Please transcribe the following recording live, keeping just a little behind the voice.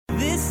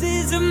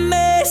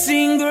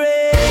Amazing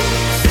grace,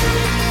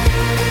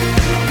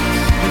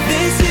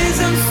 this is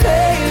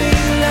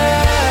unfailing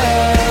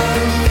love,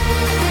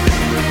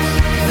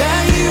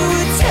 that you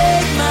would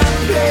take my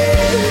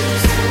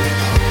place,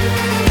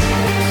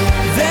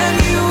 that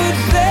you would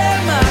bear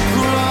my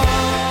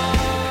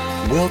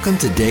cross. Welcome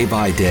to Day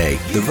by Day,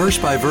 the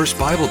verse-by-verse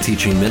Bible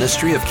teaching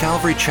ministry of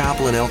Calvary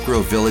Chapel in Elk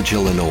Grove Village,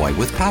 Illinois,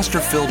 with Pastor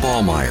Phil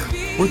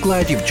Ballmeyer. We're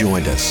glad you've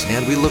joined us,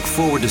 and we look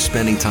forward to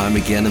spending time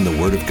again in the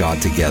Word of God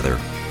together.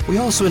 We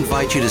also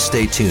invite you to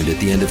stay tuned at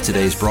the end of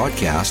today's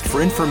broadcast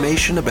for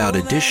information about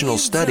additional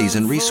studies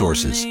and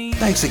resources.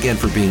 Thanks again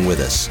for being with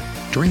us.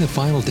 During the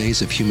final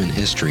days of human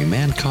history,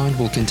 mankind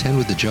will contend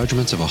with the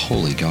judgments of a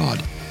holy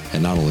God.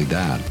 And not only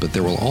that, but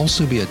there will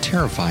also be a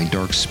terrifying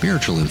dark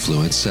spiritual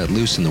influence set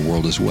loose in the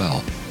world as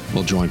well.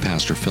 We'll join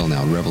Pastor Phil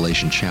now in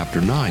Revelation chapter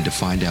 9 to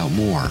find out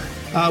more.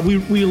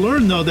 We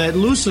learned, though, that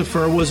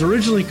Lucifer was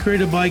originally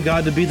created by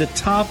God to be the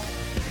top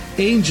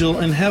angel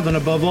in heaven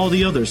above all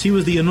the others. He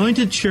was the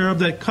anointed cherub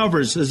that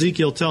covers,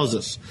 Ezekiel tells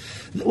us.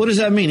 What does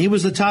that mean? He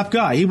was the top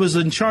guy. He was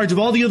in charge of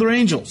all the other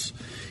angels.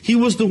 He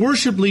was the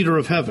worship leader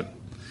of heaven.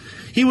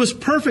 He was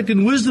perfect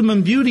in wisdom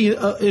and beauty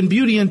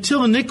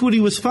until iniquity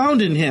was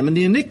found in him, and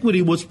the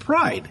iniquity was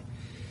pride.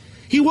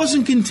 He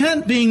wasn't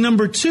content being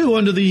number two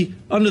under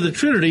the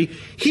Trinity.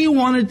 He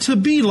wanted to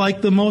be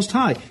like the Most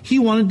High. He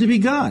wanted to be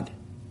God.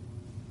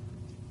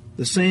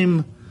 The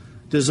same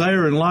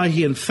desire and lie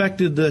he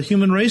infected the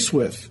human race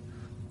with.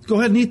 Go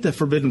ahead and eat the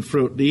forbidden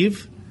fruit,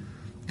 Eve.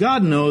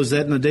 God knows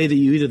that in the day that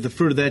you eat of the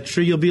fruit of that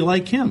tree, you'll be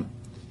like him.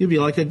 You'll be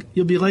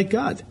like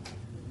God.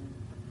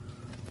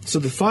 So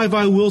the 5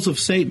 I-wills of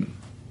Satan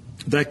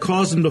that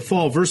caused him to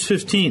fall. Verse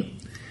 15.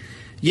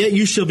 Yet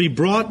you shall be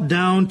brought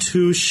down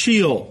to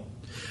Sheol,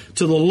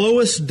 to the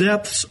lowest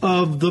depths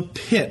of the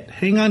pit.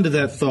 Hang on to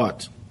that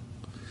thought.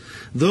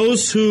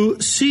 Those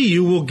who see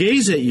you will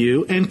gaze at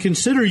you and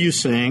consider you,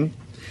 saying,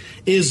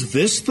 is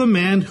this the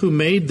man who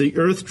made the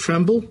earth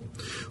tremble,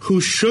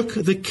 who shook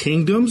the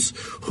kingdoms,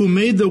 who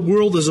made the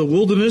world as a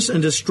wilderness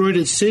and destroyed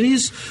its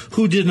cities,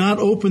 who did not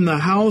open the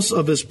house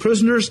of his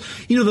prisoners?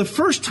 You know, the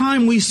first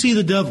time we see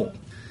the devil,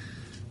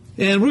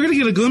 and we're going to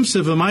get a glimpse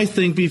of him, I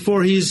think,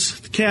 before he's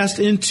cast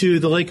into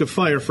the lake of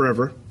fire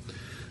forever.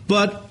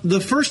 But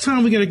the first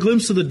time we get a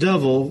glimpse of the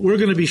devil, we're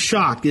going to be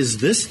shocked. Is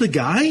this the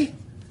guy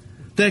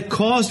that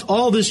caused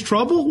all this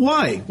trouble?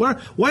 Why?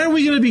 Why are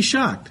we going to be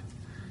shocked?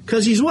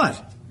 Because he's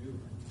what?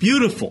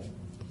 Beautiful.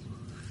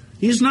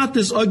 He's not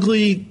this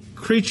ugly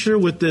creature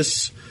with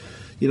this,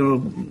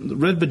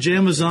 red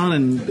pajamas on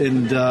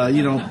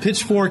and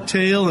pitchfork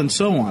tail and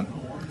so on.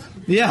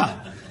 Yeah,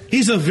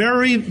 he's a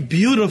very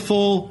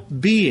beautiful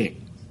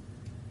being.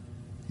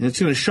 And it's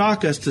going to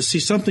shock us to see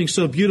something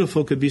so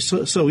beautiful could be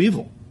so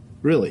evil,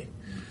 really.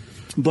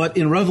 But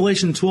in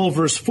Revelation 12,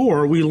 verse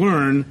 4, we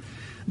learn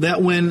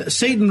that when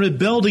Satan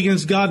rebelled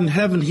against God in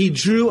heaven, he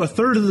drew a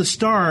third of the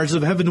stars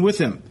of heaven with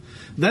him.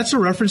 That's a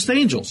reference to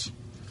angels.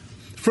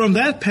 From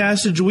that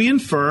passage, we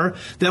infer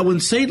that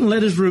when Satan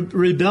led his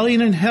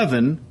rebellion in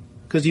heaven,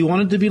 because he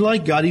wanted to be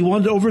like God, he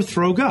wanted to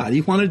overthrow God. He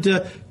wanted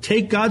to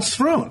take God's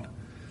throne.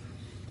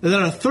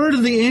 That a third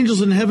of the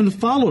angels in heaven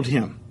followed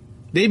him.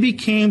 They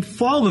became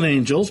fallen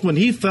angels. When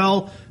he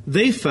fell,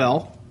 they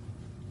fell.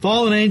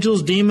 Fallen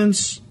angels,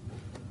 demons.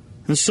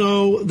 And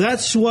so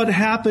that's what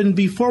happened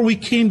before we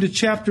came to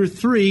chapter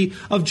 3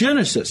 of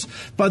Genesis.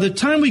 By the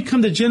time we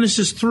come to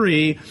Genesis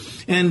 3,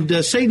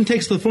 and Satan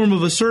takes the form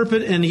of a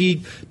serpent, and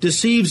he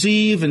deceives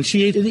Eve, and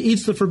she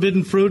eats the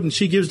forbidden fruit, and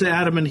she gives to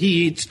Adam, and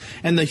he eats,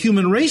 and the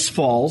human race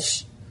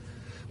falls.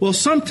 Well,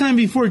 sometime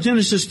before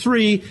Genesis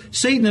 3,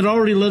 Satan had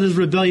already led his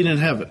rebellion in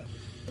heaven.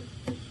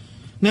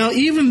 Now,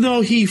 even though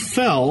he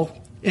fell,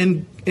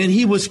 and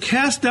he was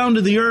cast down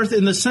to the earth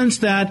in the sense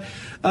that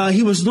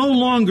he was no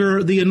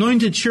longer the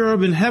anointed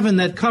cherub in heaven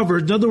that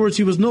covered. In other words,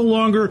 he was no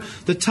longer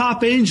the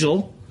top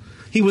angel.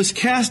 He was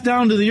cast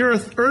down to the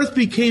earth. Earth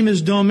became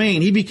his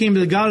domain. He became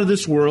the God of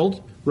this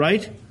world,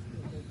 right?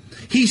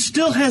 He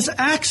still has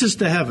access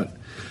to heaven.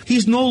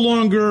 He's no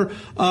longer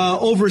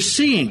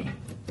overseeing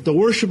the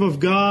worship of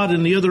God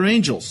and the other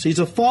angels. He's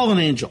a fallen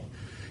angel.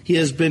 He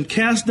has been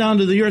cast down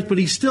to the earth, but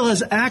he still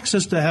has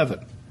access to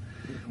heaven.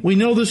 We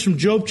know this from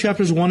Job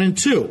chapters 1 and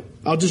 2.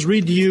 I'll just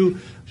read to you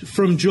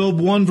from Job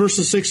 1,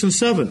 verses 6 and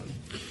 7.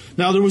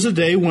 Now there was a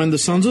day when the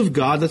sons of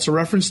God, that's a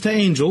reference to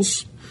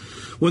angels,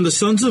 when the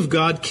sons of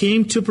God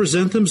came to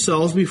present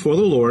themselves before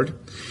the Lord,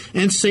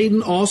 and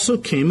Satan also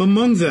came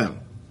among them.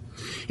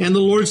 And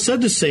the Lord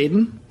said to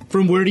Satan,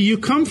 from where do you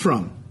come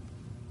from?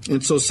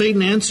 And so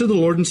Satan answered the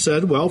Lord and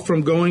said, well,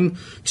 from going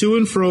to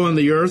and fro on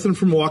the earth and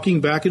from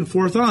walking back and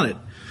forth on it.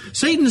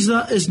 Satan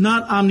is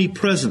not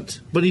omnipresent,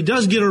 but he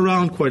does get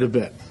around quite a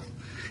bit.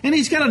 And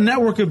he's got a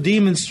network of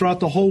demons throughout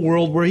the whole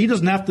world where he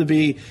doesn't have to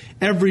be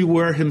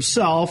everywhere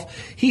himself.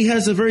 He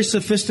has a very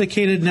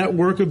sophisticated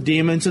network of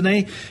demons, and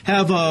they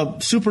have a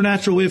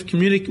supernatural way of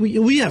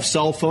communicating. We have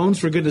cell phones,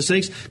 for goodness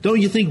sakes.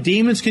 Don't you think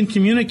demons can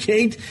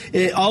communicate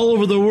all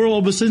over the world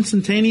almost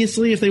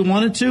instantaneously if they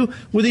wanted to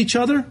with each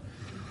other?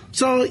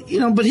 So,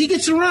 but he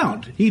gets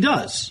around. He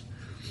does.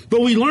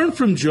 But we learn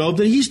from Job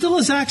that he still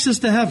has access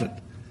to heaven.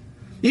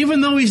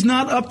 Even though he's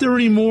not up there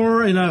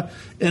anymore in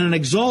an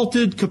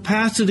exalted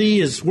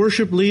capacity as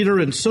worship leader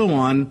and so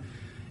on,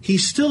 he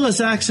still has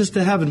access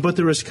to heaven. But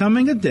there is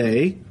coming a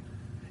day,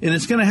 and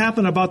it's going to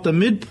happen about the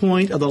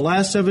midpoint of the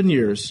last 7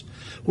 years,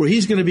 where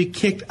he's going to be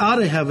kicked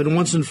out of heaven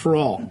once and for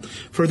all.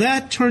 For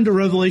that, turn to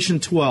Revelation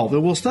 12.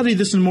 And we'll study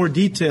this in more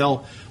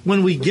detail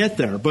when we get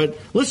there. But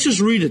let's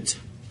just read it.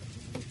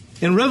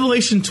 In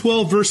Revelation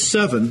 12, verse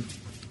 7,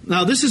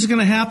 now this is going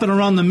to happen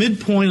around the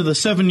midpoint of the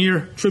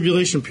 7-year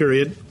tribulation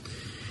period.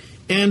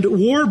 And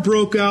war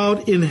broke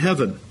out in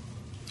heaven.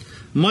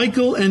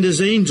 Michael and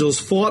his angels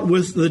fought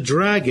with the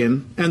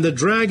dragon, and the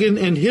dragon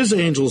and his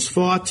angels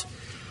fought,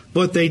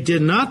 but they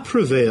did not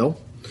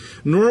prevail,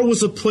 nor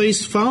was a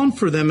place found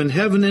for them in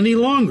heaven any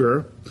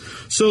longer.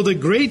 So the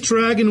great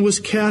dragon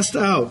was cast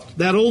out,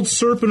 that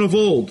serpent of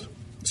old,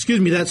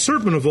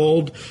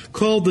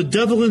 called the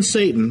devil and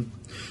Satan,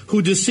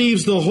 who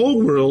deceives the whole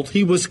world.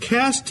 He was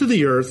cast to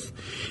the earth,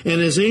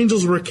 and his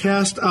angels were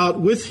cast out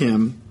with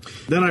him.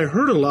 Then I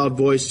heard a loud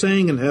voice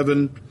saying in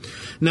heaven,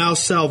 now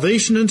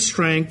salvation and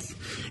strength,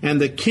 and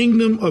the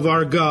kingdom of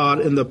our God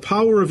and the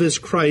power of his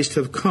Christ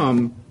have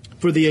come.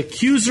 For the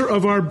accuser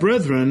of our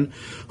brethren,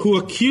 who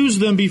accused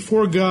them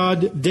before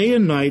God day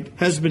and night,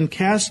 has been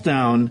cast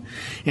down,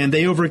 and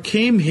they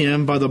overcame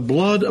him by the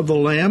blood of the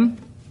Lamb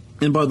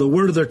and by the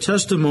word of their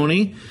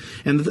testimony,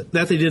 and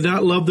that they did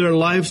not love their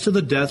lives to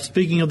the death.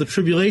 Speaking of the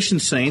tribulation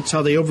saints,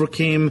 how they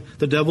overcame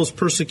the devil's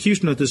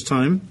persecution at this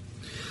time.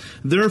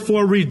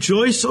 Therefore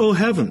rejoice, O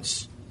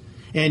heavens,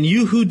 and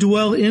you who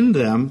dwell in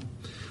them.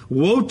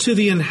 Woe to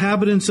the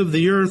inhabitants of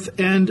the earth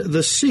and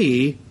the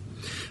sea,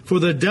 for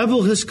the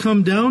devil has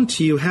come down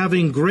to you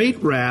having great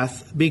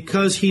wrath,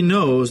 because he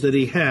knows that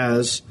he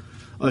has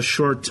a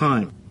short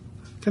time.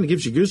 Kind of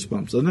gives you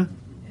goosebumps, doesn't it?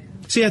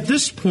 See, at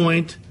this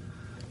point,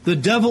 the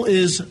devil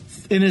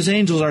and his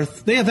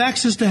angels they have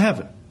access to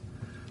heaven.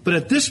 But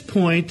at this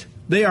point,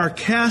 they are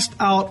cast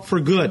out for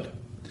good.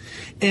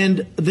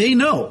 And they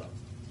know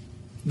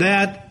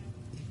that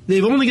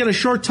they've only got a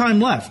short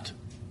time left.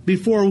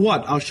 Before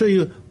what? I'll show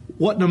you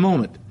what in a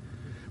moment.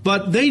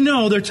 But they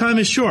know their time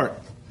is short.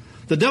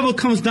 The devil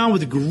comes down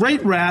with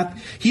great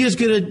wrath. He is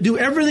going to do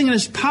everything in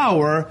his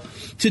power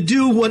to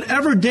do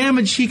whatever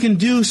damage he can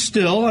do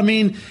still. I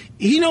mean,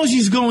 he knows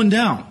he's going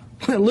down,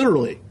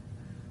 literally.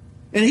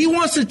 And he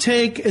wants to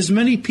take as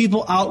many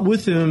people out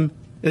with him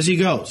as he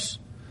goes.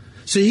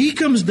 So he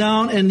comes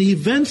down and he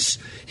vents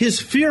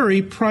his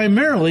fury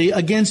primarily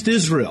against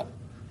Israel,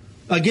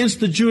 against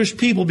the Jewish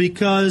people,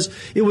 because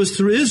it was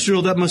through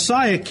Israel that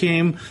Messiah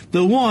came,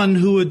 the one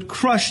who would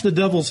crush the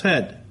devil's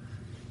head.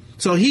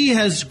 So he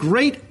has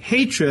great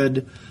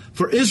hatred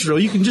for Israel.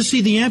 You can just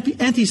see the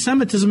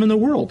anti-Semitism in the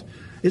world.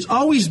 It's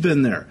always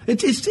been there.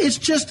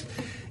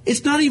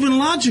 It's not even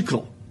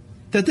logical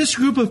that this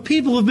group of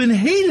people have been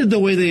hated the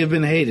way they have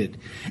been hated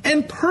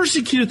and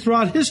persecuted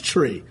throughout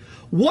history.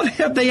 What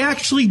have they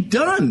actually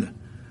done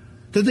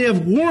that they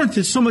have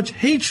warranted so much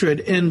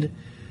hatred and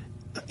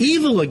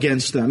evil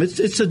against them?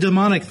 It's a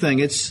demonic thing.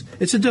 It's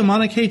a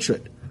demonic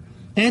hatred.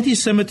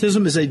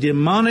 Anti-Semitism is a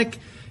demonic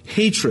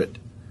hatred.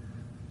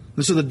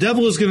 And so the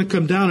devil is going to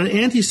come down. And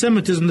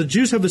anti-Semitism, the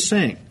Jews have a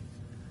saying,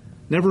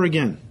 never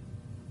again.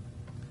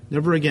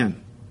 Never again.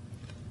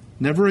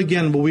 Never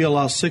again will we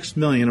allow 6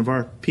 million of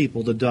our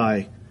people to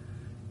die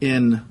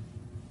in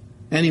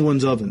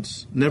anyone's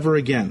ovens. Never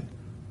again.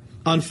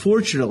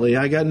 Unfortunately,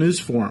 I got news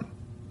for him.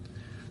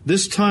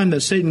 This time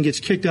that Satan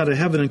gets kicked out of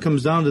heaven and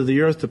comes down to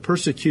the earth to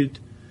persecute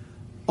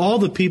all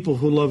the people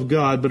who love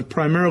God, but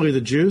primarily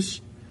the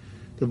Jews,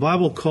 the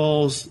Bible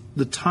calls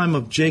the time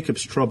of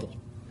Jacob's trouble,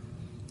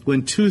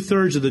 when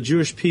 2/3 of the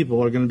Jewish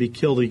people are going to be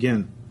killed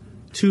again.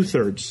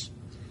 2/3.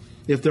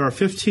 If there are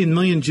 15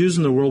 million Jews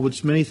in the world,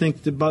 which many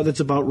think that's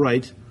about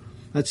right,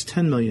 that's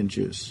 10 million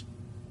Jews.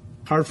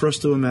 Hard for us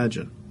to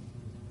imagine.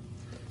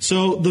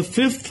 So the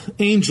fifth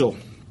angel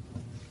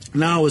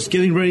now is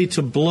getting ready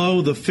to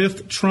blow the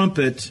fifth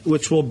trumpet,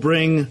 which will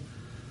bring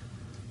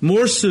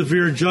more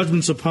severe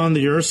judgments upon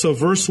the earth. So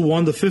verse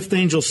 1, the fifth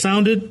angel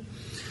sounded.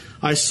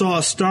 I saw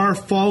a star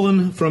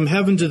fallen from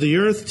heaven to the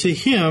earth. To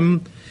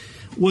him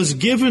was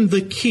given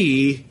the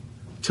key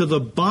to the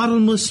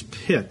bottomless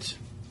pit.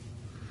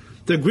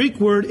 The Greek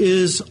word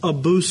is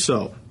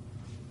abuso.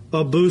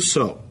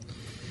 Abuso.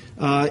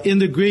 In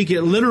the Greek,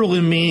 it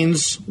literally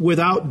means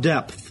without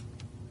depth.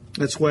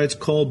 That's why it's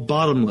called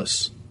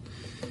bottomless.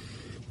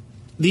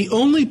 The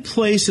only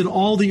place in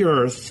all the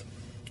earth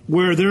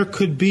where there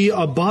could be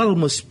a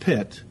bottomless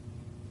pit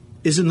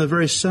is in the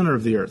very center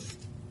of the earth.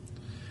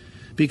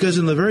 Because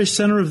in the very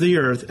center of the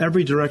earth,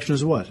 every direction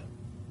is what?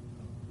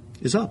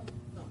 Is up.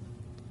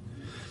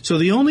 So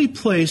the only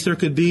place there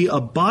could be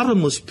a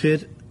bottomless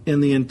pit in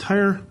the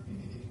entire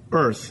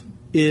earth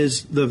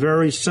is the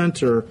very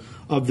center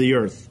of the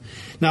earth.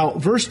 Now,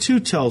 verse 2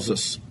 tells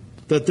us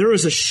that there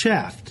is a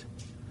shaft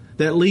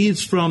that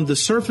leads from the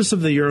surface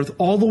of the earth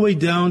all the way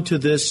down to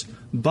this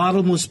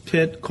bottomless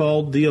pit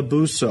called the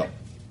Abuso.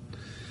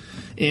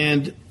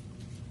 And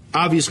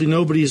Obviously,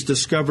 nobody has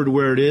discovered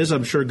where it is.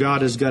 I'm sure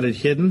God has got it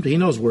hidden. He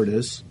knows where it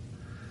is.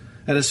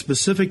 At a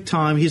specific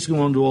time, He's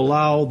going to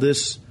allow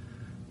this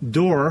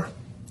door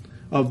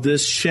of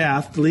this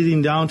shaft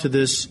leading down to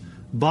this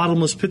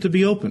bottomless pit to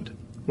be opened.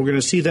 We're going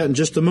to see that in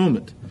just a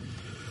moment.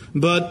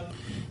 But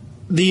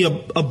the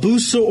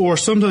abusa, or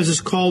sometimes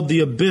it's called the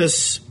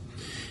abyss,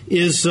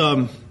 is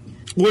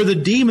where the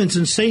demons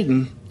and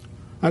Satan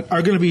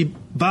are going to be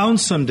bound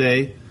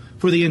someday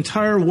for the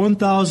entire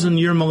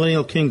 1,000-year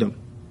millennial kingdom.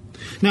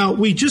 Now,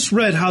 we just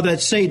read how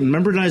that Satan,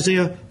 remember in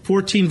Isaiah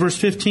 14, verse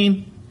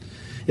 15?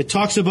 It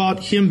talks about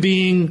him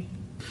being,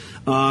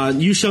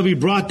 you shall be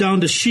brought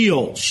down to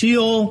Sheol.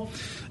 Sheol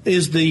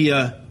is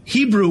the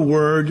Hebrew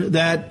word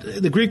that,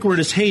 the Greek word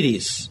is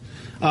Hades.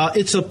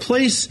 It's a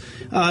place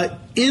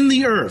in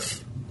the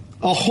earth,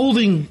 a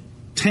holding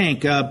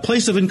tank, a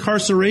place of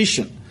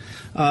incarceration.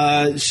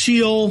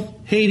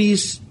 Sheol,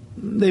 Hades,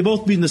 they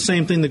both mean the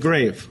same thing, the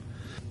grave.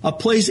 A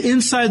place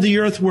inside the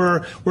earth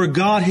where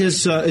God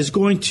is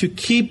going to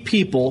keep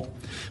people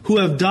who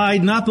have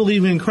died not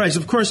believing in Christ.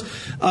 Of course,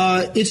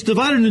 it's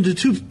divided into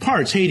two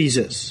parts, Hades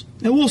is.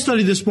 And we'll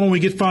study this more when we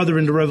get farther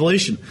into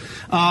Revelation.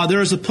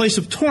 There is a place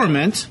of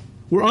torment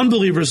where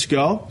unbelievers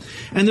go.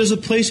 And there's a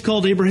place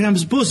called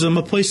Abraham's bosom,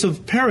 a place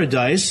of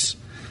paradise,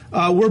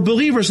 where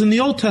believers in the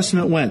Old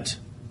Testament went.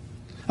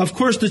 Of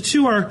course, the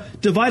two are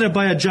divided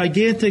by a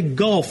gigantic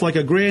gulf, like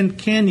a Grand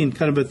Canyon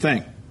kind of a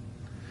thing.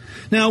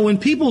 Now, when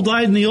people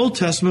died in the Old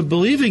Testament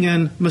believing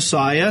in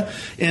Messiah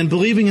and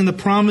believing in the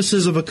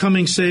promises of a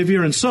coming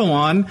Savior and so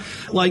on,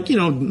 like,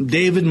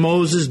 David,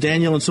 Moses,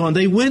 Daniel, and so on,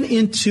 they went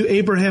into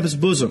Abraham's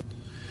bosom.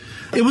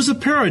 It was a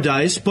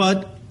paradise,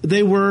 but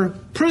they were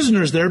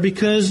prisoners there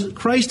because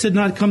Christ had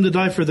not come to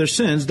die for their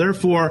sins.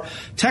 Therefore,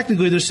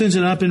 technically, their sins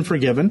had not been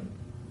forgiven.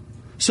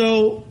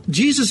 So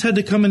Jesus had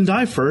to come and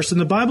die first.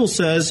 And the Bible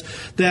says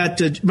that,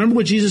 remember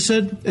what Jesus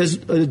said? As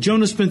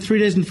Jonah spent 3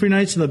 days and 3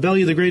 nights in the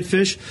belly of the great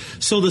fish,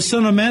 so the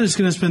Son of Man is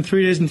going to spend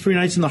 3 days and 3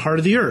 nights in the heart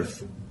of the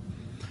earth.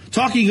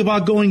 Talking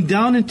about going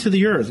down into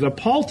the earth. Now,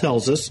 Paul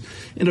tells us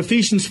in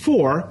Ephesians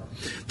 4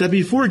 that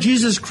before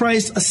Jesus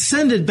Christ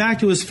ascended back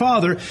to His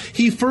Father,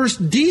 He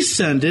first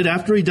descended,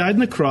 after He died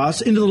on the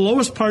cross, into the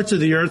lowest parts of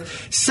the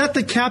earth, set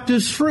the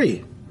captives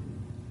free.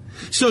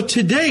 So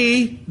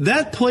today,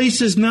 that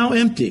place is now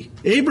empty.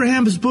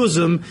 Abraham's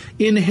bosom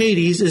in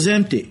Hades is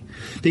empty.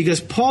 Because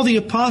Paul the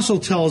Apostle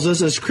tells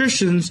us, as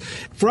Christians,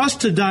 for us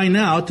to die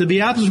now, to be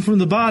absent from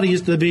the body,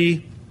 is to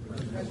be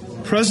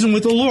present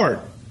with the Lord.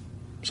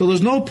 So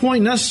there's no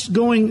point in us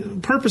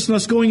purpose in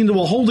us going into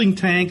a holding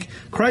tank.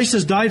 Christ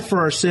has died for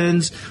our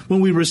sins. When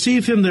we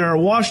receive Him, they are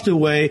washed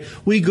away.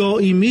 We go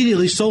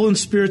immediately, soul and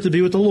spirit, to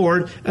be with the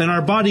Lord, and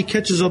our body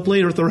catches up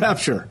later at the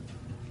rapture.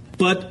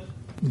 But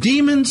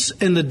demons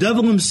and the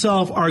devil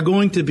himself are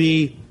going to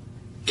be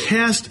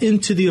cast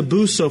into the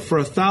abuso for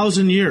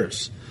 1,000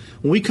 years.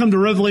 When we come to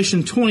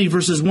Revelation 20,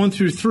 verses 1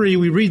 through 3,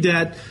 we read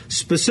that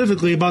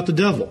specifically about the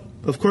devil.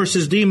 Of course,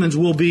 his demons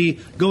will be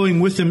going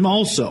with him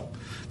also.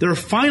 Their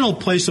final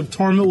place of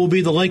torment will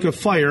be the lake of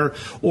fire,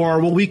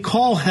 or what we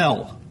call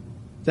hell.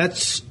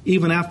 That's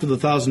even after the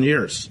 1,000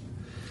 years.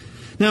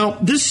 Now,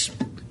 this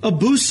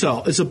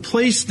abuso is a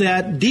place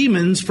that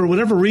demons, for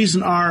whatever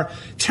reason, are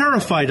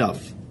terrified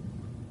of.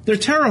 They're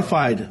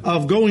terrified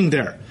of going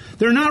there.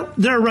 They're not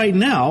there right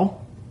now.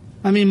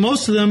 I mean,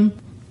 most of them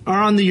are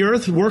on the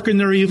earth working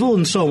their evil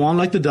and so on,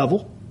 like the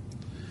devil.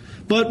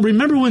 But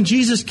remember when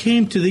Jesus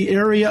came to the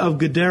area of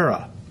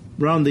Gadara,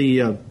 around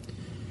the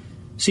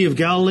Sea of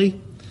Galilee?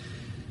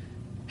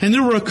 And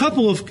there were a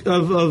couple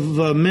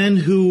of men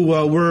who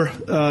were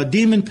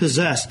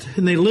demon-possessed,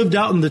 and they lived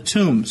out in the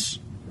tombs,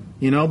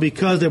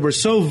 because they were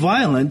so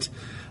violent.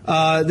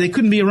 They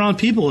couldn't be around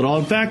people at all.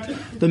 In fact,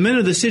 the men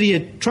of the city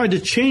had tried to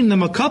chain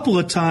them a couple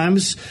of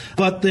times,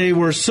 but they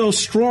were so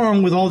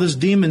strong with all this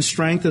demon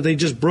strength that they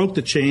just broke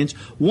the chains.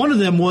 One of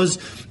them was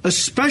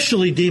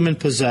especially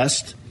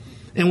demon-possessed.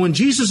 And when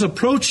Jesus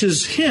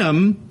approaches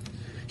him,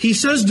 He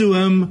says to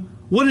him,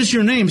 "What is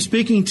your name?"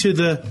 speaking to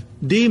the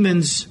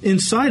demons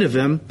inside of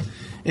him.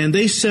 And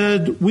they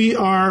said, "We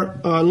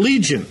are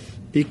Legion,"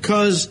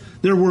 because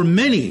there were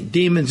many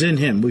demons in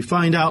him. We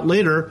find out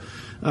later,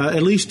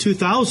 at least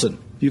 2,000.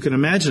 You can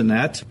imagine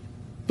that.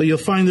 But you'll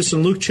find this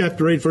in Luke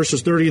chapter 8,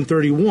 verses 30 and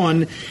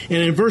 31.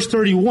 And in verse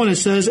 31 it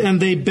says, "And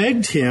they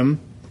begged Him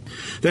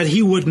that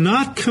He would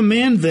not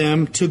command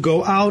them to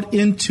go out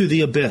into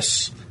the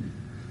abyss."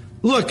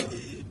 Look,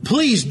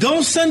 please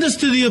don't send us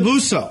to the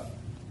abuso.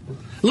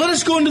 Let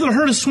us go into the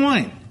herd of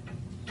swine.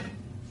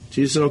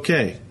 Jesus said,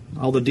 okay.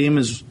 All the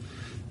demons,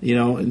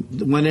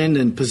 went in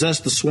and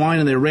possessed the swine,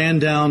 and they ran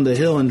down the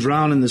hill and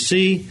drowned in the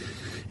sea.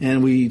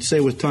 And we say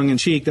with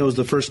tongue-in-cheek, that was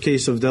the first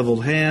case of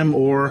deviled ham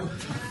or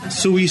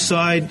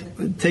suicide.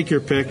 Take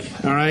your pick,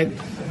 all right?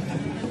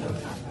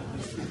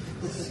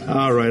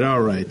 All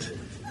right.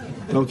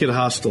 Don't get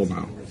hostile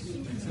now.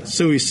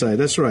 Suicide,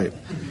 that's right.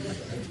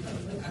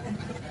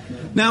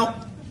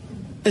 Now,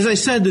 as I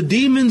said, the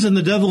demons and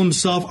the devil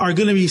himself are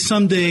going to be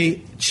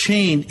someday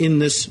chained in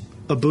this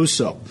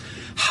abuso.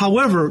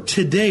 However,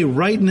 today,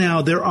 right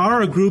now, there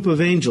are a group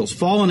of angels,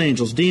 fallen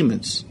angels,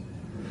 demons,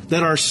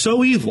 that are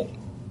so evil.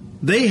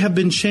 They have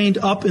been chained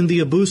up in the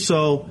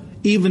Abuso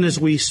even as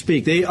we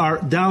speak. They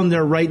are down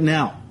there right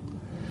now.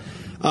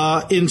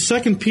 In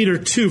 2 Peter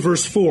 2,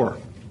 verse 4,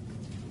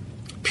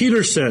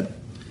 Peter said,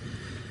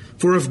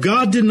 "For if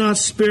God did not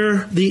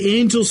spare the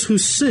angels who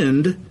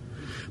sinned,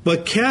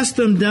 but cast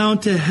them down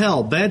to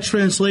hell." Bad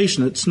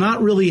translation. It's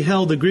not really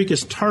hell. The Greek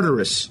is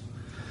Tartarus.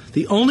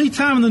 The only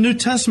time in the New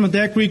Testament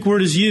that Greek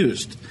word is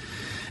used.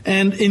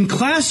 And in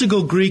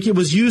classical Greek, it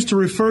was used to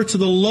refer to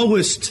the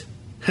lowest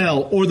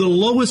hell, or the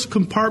lowest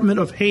compartment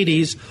of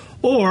Hades,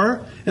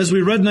 or, as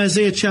we read in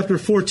Isaiah chapter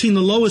 14,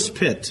 the lowest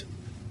pit.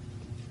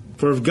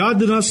 "For if God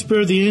did not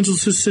spare the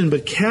angels who sinned,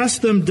 but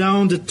cast them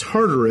down to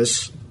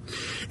Tartarus,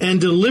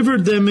 and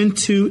delivered them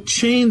into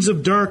chains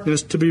of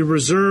darkness to be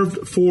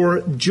reserved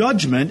for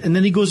judgment." And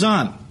then he goes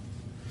on.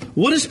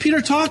 What is Peter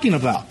talking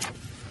about?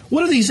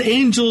 What are these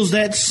angels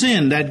that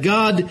sin, that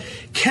God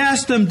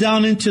cast them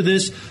down into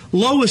this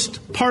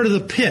lowest part of the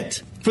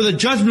pit for the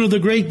judgment of the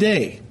great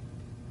day?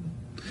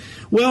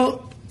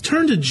 Well,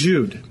 turn to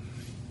Jude.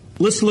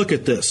 Let's look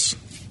at this.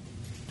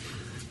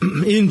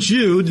 In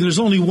Jude, there's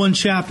only one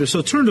chapter,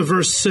 so turn to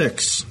verse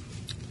 6.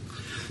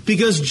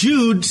 Because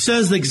Jude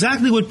says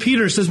exactly what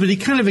Peter says, but he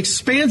kind of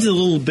expands it a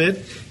little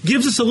bit,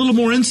 gives us a little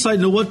more insight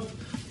into what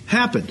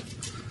happened.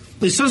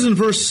 It says in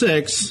verse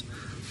 6,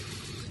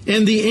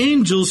 "And the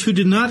angels who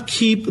did not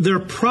keep their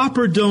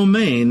proper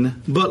domain,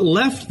 but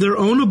left their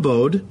own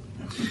abode,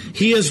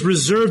 he has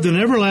reserved in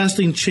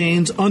everlasting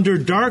chains under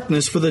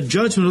darkness for the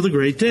judgment of the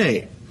great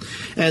day.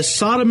 As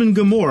Sodom and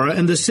Gomorrah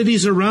and the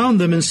cities around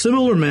them in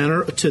similar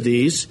manner to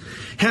these,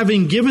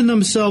 having given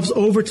themselves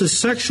over to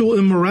sexual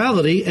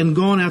immorality and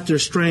gone after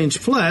strange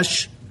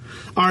flesh,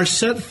 are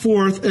set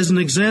forth as an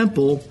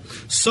example,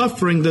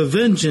 suffering the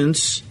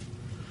vengeance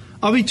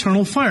of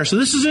eternal fire." So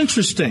this is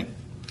interesting.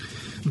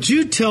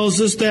 Jude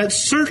tells us that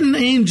certain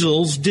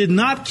angels did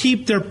not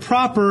keep their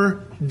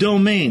proper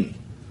domain.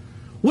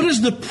 What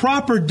is the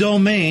proper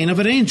domain of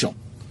an angel?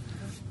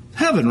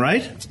 Heaven,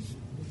 right?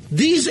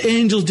 These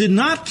angels did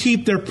not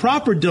keep their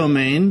proper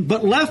domain,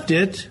 but left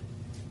it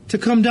to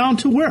come down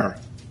to where?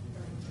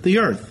 The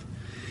earth.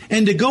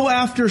 And to go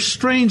after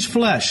strange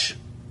flesh.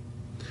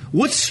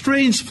 What's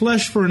strange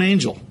flesh for an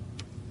angel?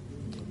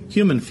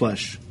 Human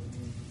flesh.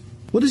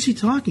 What is he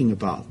talking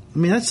about? I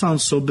mean, that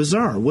sounds so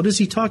bizarre. What is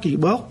he talking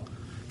about? Well,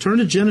 turn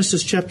to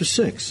Genesis chapter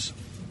 6.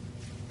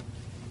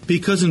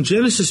 Because in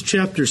Genesis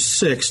chapter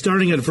 6,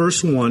 starting at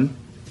verse 1,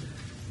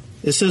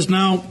 it says,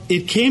 "Now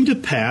it came to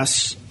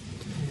pass,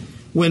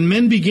 when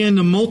men began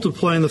to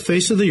multiply on the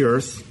face of the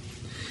earth,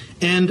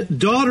 and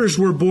daughters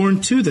were born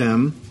to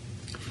them,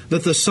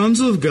 that the sons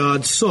of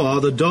God saw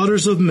the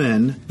daughters of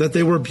men, that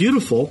they were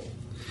beautiful,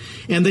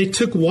 and they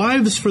took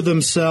wives for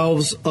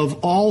themselves of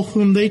all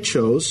whom they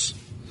chose.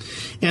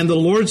 And the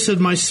Lord said,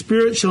 My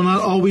spirit shall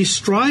not always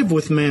strive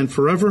with man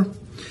forever,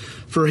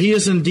 for he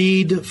is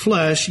indeed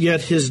flesh,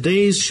 yet his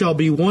days shall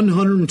be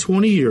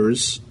 120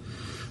 years.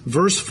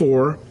 Verse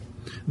 4,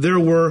 "There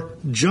were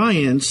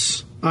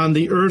giants on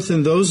the earth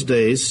in those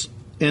days,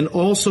 and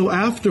also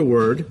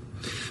afterward,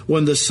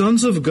 when the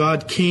sons of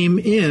God came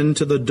in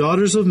to the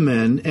daughters of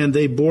men, and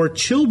they bore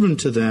children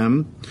to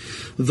them,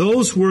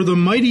 those were the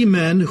mighty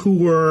men who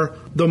were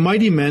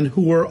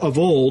of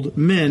old,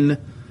 men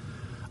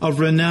of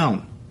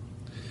renown."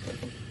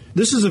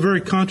 This is a very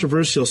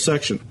controversial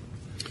section.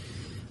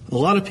 A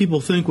lot of people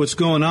think what's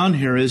going on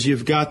here is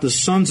you've got the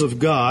sons of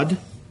God,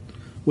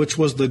 which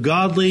was the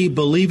godly,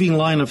 believing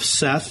line of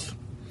Seth,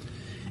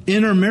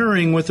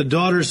 intermarrying with the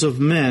daughters of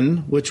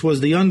men, which was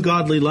the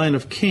ungodly line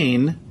of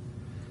Cain.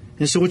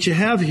 And so what you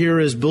have here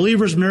is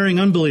believers marrying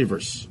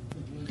unbelievers.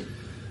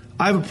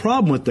 I have a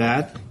problem with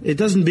that. It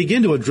doesn't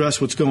begin to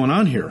address what's going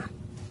on here.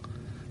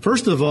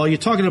 First of all, you're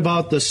talking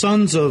about the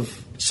sons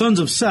of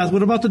Seth.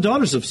 What about the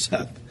daughters of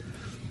Seth?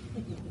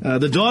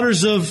 The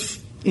daughters of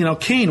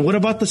Cain. What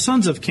about the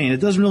sons of Cain? It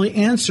doesn't really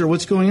answer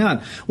what's going on.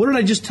 What did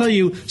I just tell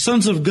you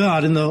sons of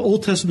God in the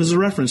Old Testament is a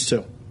reference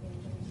to?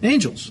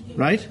 Angels,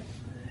 right?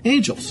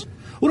 Angels.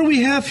 What do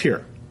we have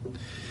here?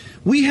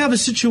 We have a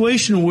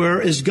situation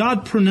where, as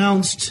God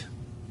pronounced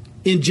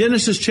in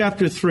Genesis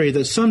chapter 3,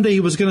 that someday he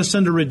was going to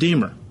send a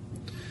Redeemer.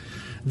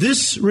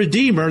 This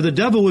Redeemer, the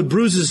devil would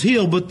bruise his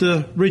heel, but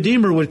the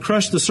Redeemer would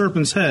crush the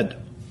serpent's head.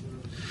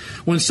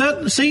 When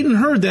Satan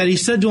heard that, he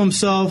said to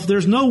himself,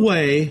 there's no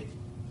way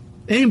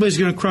anybody's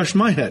going to crush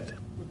my head.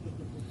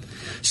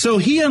 So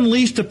he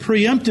unleashed a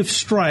preemptive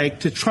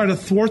strike to try to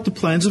thwart the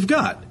plans of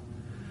God.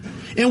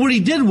 And what he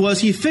did was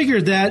he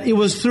figured that it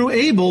was through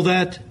Abel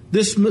that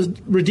this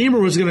Redeemer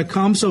was going to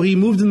come, so he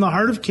moved in the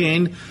heart of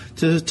Cain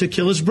to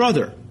kill his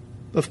brother.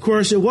 Of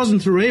course, it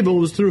wasn't through Abel,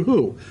 it was through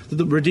who? That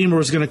the Redeemer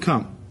was going to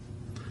come.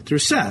 Through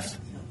Seth.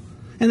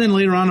 And then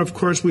later on, of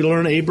course, we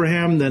learn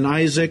Abraham, then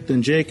Isaac,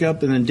 then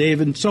Jacob, and then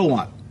David, and so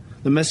on.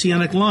 The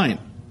Messianic line.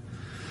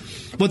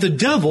 But the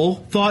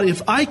devil thought,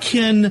 if I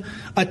can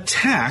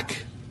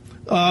attack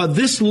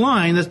this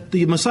line that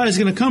the Messiah is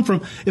going to come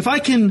from, if I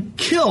can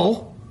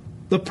kill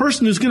the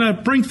person who's going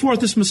to bring forth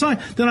this Messiah,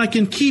 then I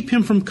can keep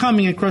him from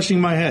coming and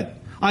crushing my head.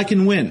 I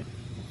can win.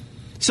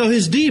 So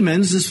his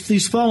demons,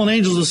 these fallen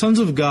angels, the sons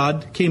of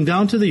God, came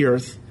down to the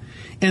earth,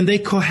 and they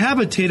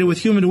cohabitated with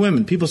human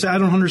women. People say, I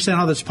don't understand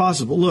how that's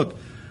possible. Look,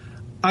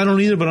 I don't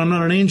either, but I'm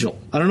not an angel.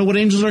 I don't know what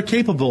angels are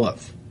capable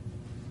of.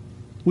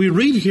 We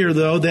read here,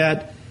 though,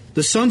 that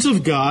the sons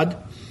of God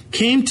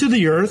came to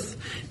the earth,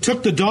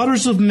 took the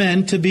daughters of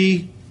men to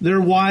be their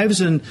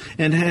wives, and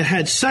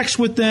had sex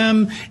with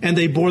them, and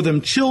they bore them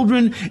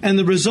children, and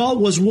the result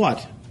was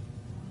what?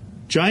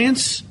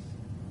 Giants?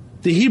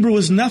 The Hebrew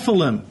is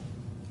Nephilim.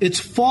 It's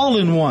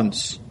fallen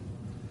ones.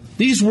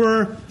 These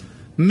were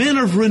men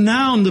of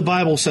renown, the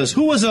Bible says.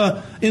 Who was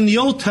in the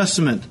Old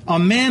Testament a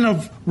man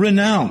of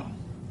renown?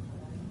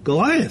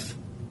 Goliath.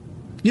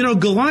 You know,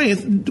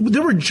 Goliath,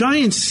 there were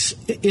giants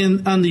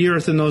on the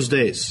earth in those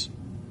days.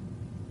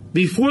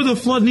 Before the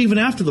flood and even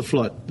after the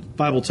flood, the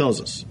Bible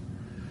tells us.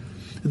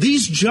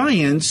 These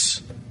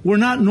giants were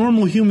not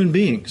normal human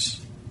beings.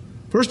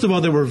 First of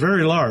all, they were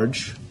very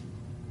large.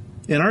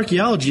 And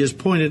archaeology has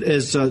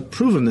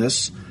proven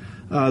this.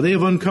 They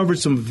have uncovered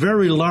some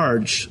very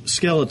large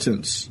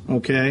skeletons,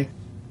 okay?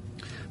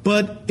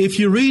 But if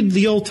you read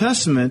the Old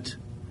Testament,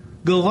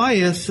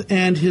 Goliath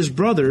and his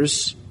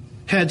brothers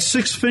had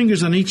 6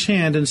 fingers on each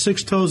hand and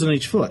 6 toes on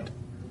each foot.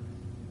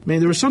 I mean,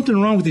 there was something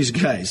wrong with these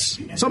guys,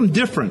 something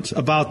different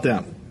about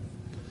them.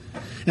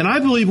 And I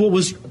believe what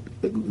was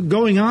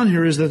going on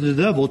here is that the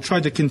devil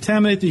tried to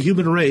contaminate the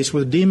human race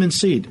with demon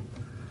seed.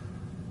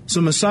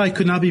 So Messiah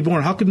could not be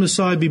born. How could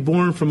Messiah be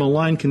born from a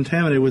line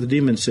contaminated with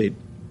demon seed?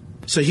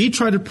 So he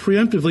tried to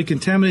preemptively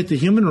contaminate the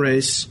human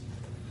race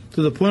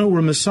to the point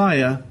where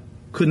Messiah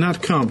could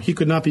not come. He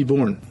could not be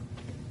born.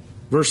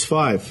 Verse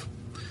 5.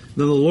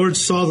 Then the Lord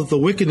saw that the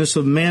wickedness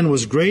of man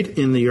was great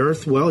in the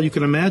earth. Well, you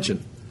can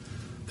imagine.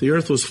 The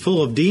earth was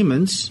full of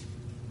demons,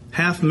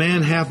 half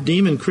man, half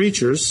demon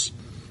creatures.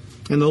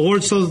 And the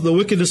Lord saw that the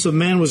wickedness of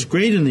man was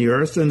great in the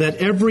earth, and that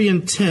every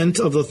intent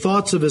of the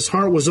thoughts of his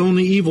heart was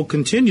only evil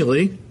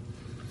continually.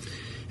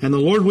 And the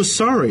Lord was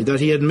sorry that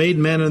he had made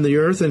man on the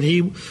earth, and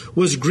he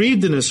was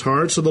grieved in his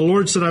heart. So the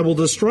Lord said, I will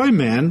destroy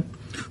man,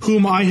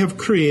 whom I have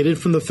created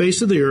from the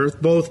face of the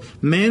earth,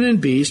 both man and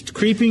beast,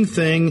 creeping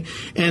thing,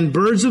 and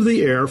birds of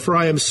the air, for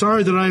I am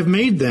sorry that I have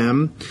made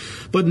them.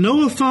 But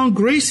Noah found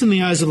grace in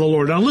the eyes of the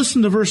Lord. Now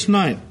listen to verse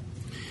 9.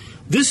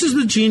 This is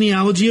the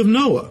genealogy of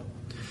Noah.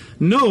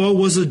 Noah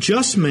was a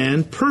just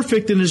man,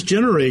 perfect in his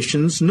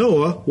generations.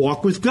 Noah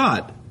walked with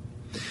God.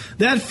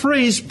 That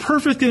phrase,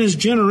 perfect in his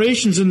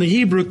generations in the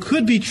Hebrew,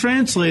 could be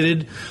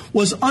translated,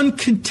 was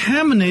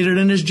uncontaminated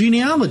in his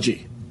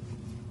genealogy.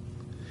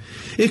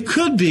 It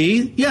could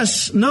be,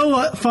 yes,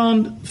 Noah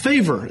found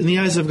favor in the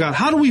eyes of God.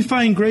 How do we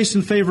find grace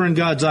and favor in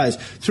God's eyes?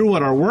 Through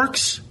what, our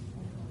works?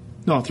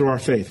 No, through our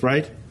faith,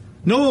 right?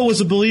 Noah was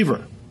a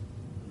believer.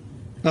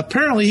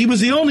 Apparently, he was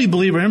the only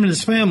believer, him and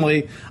his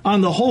family,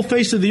 on the whole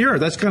face of the earth.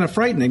 That's kind of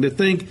frightening to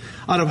think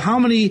out of how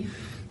many,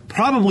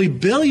 probably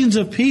billions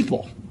of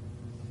people,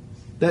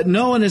 that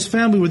Noah and his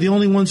family were the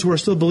only ones who are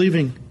still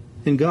believing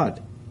in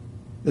God.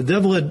 The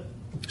devil had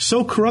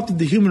so corrupted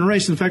the human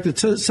race. In fact, it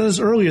says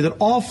earlier that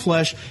all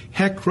flesh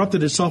had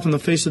corrupted itself on the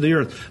face of the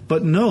earth.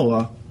 But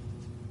Noah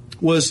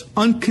was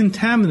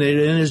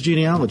uncontaminated in his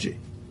genealogy.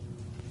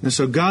 And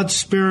so God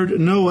spared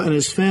Noah and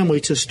his family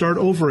to start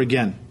over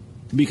again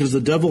because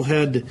the devil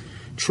had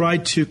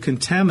tried to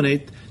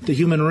contaminate the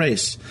human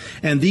race.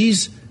 And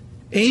these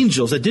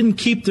angels that didn't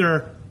keep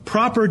their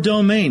proper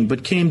domain,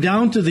 but came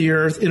down to the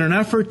earth in an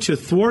effort to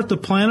thwart the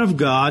plan of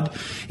God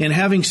and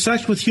having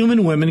sex with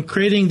human women,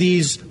 creating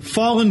these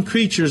fallen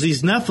creatures,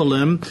 these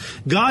Nephilim,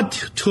 God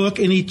took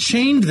and he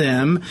chained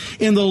them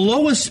in the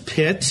lowest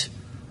pit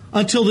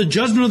until the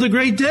judgment of the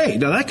great day.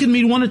 Now that could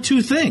mean one of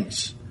two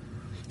things.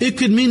 It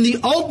could mean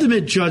the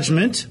ultimate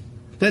judgment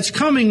that's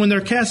coming when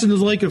they're cast into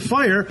the lake of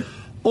fire,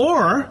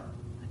 or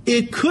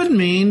it could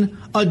mean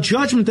a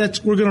judgment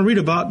that we're going to read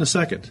about in a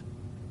second.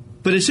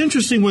 But it's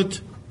interesting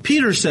what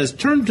Peter says.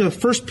 Turn to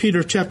 1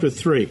 Peter chapter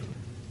 3.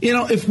 You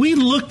know, if we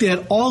looked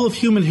at all of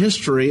human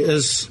history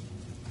as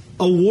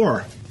a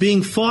war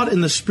being fought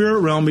in the spirit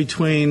realm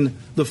between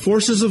the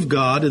forces of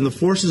God and the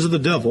forces of the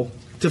devil,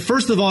 to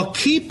first of all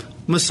keep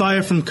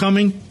Messiah from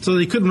coming so that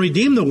he couldn't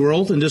redeem the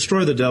world and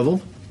destroy the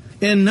devil.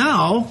 And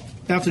now,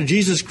 after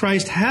Jesus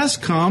Christ has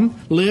come,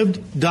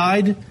 lived,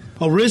 died,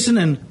 arisen,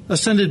 and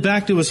ascended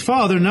back to his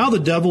Father, now the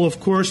devil, of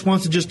course,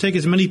 wants to just take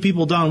as many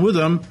people down with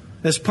him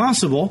as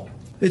possible.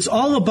 It's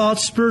all about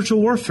spiritual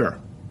warfare.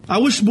 I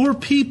wish more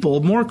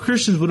people, more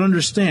Christians would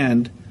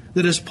understand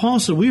that, as Paul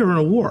said, we are in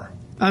a war.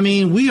 I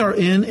mean, we are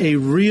in a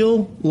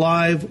real,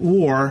 live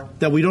war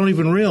that we don't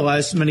even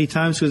realize many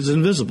times because it's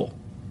invisible.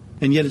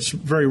 And yet it's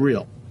very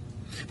real.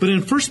 But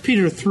in 1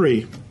 Peter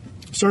 3,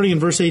 starting in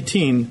verse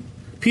 18,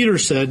 Peter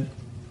said,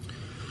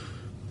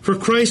 For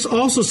Christ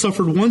also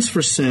suffered once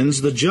for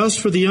sins, the just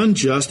for the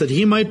unjust, that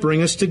he might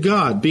bring us to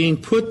God, being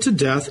put to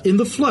death in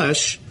the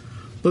flesh,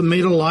 but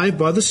made alive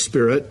by the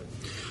Spirit,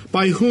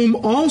 by whom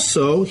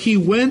also he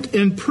went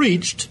and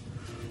preached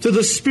to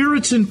the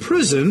spirits in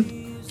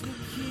prison,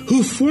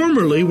 who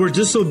formerly were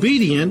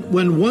disobedient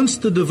when once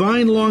the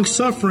divine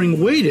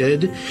long-suffering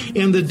waited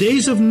in the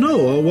days of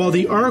Noah while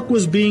the ark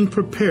was being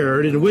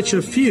prepared, in which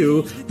a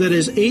few, that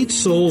is 8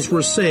 souls,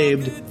 were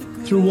saved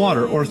through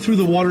water, or through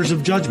the waters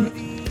of judgment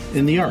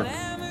in the ark.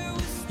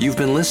 You've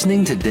been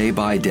listening to Day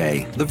by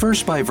Day, the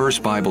verse-by-verse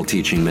Bible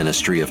teaching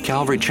ministry of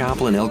Calvary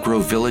Chapel in Elk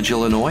Grove Village,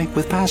 Illinois,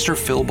 with Pastor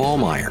Phil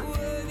Ballmeyer.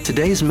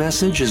 Today's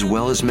message, as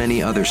well as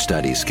many other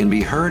studies, can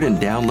be heard and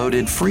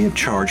downloaded free of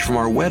charge from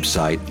our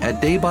website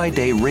at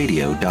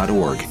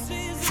daybydayradio.org.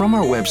 From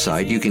our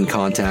website, you can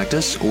contact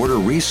us, order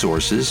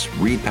resources,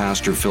 read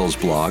Pastor Phil's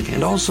blog,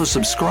 and also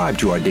subscribe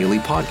to our daily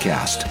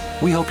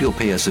podcast. We hope you'll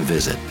pay us a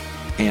visit.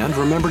 And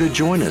remember to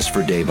join us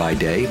for Day by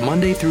Day,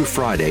 Monday through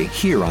Friday,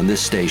 here on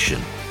this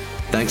station.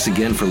 Thanks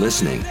again for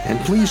listening, and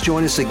please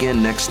join us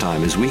again next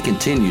time as we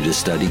continue to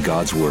study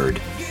God's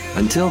Word.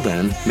 Until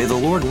then, may the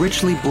Lord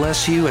richly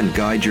bless you and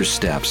guide your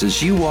steps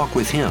as you walk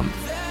with Him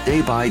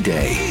day by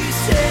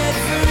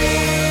day.